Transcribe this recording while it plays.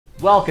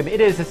Welcome. It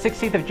is the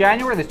 16th of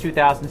January, this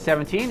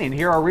 2017, and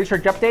here are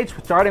research updates.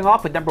 Starting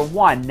off with number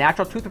one,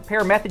 natural tooth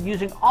repair method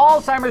using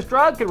Alzheimer's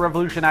drug could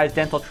revolutionize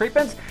dental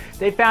treatments.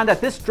 They found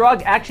that this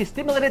drug actually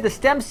stimulated the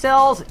stem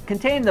cells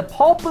containing the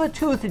pulp of the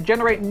tooth to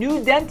generate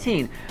new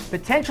dentine,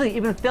 potentially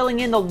even filling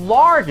in the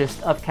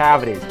largest of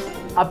cavities.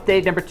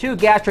 Update number two,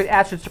 gastric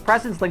acid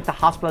suppressants linked to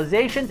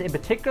hospitalizations, in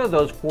particular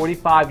those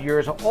 45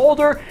 years or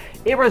older.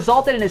 It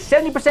resulted in a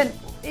 70%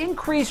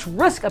 increased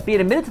risk of being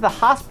admitted to the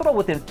hospital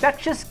with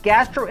infectious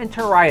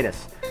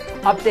gastroenteritis.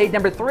 Update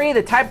number three,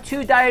 the type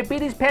 2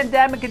 diabetes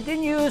pandemic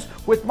continues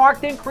with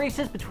marked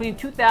increases between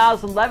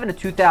 2011 and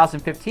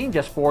 2015,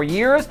 just 4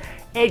 years.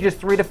 Ages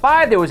 3 to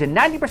 5, there was a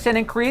 90%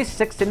 increase,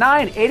 6 to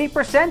 9,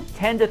 80%,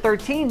 10 to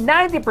 13,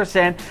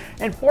 90%,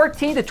 and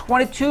 14 to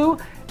 22,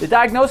 the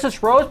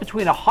diagnosis rose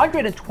between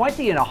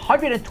 120 and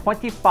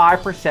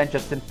 125%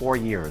 just in 4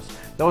 years.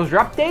 Those are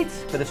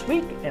updates for this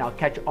week, and I'll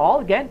catch you all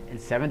again in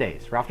 7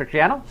 days. Ralph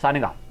Triano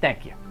signing off.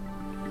 Thank you.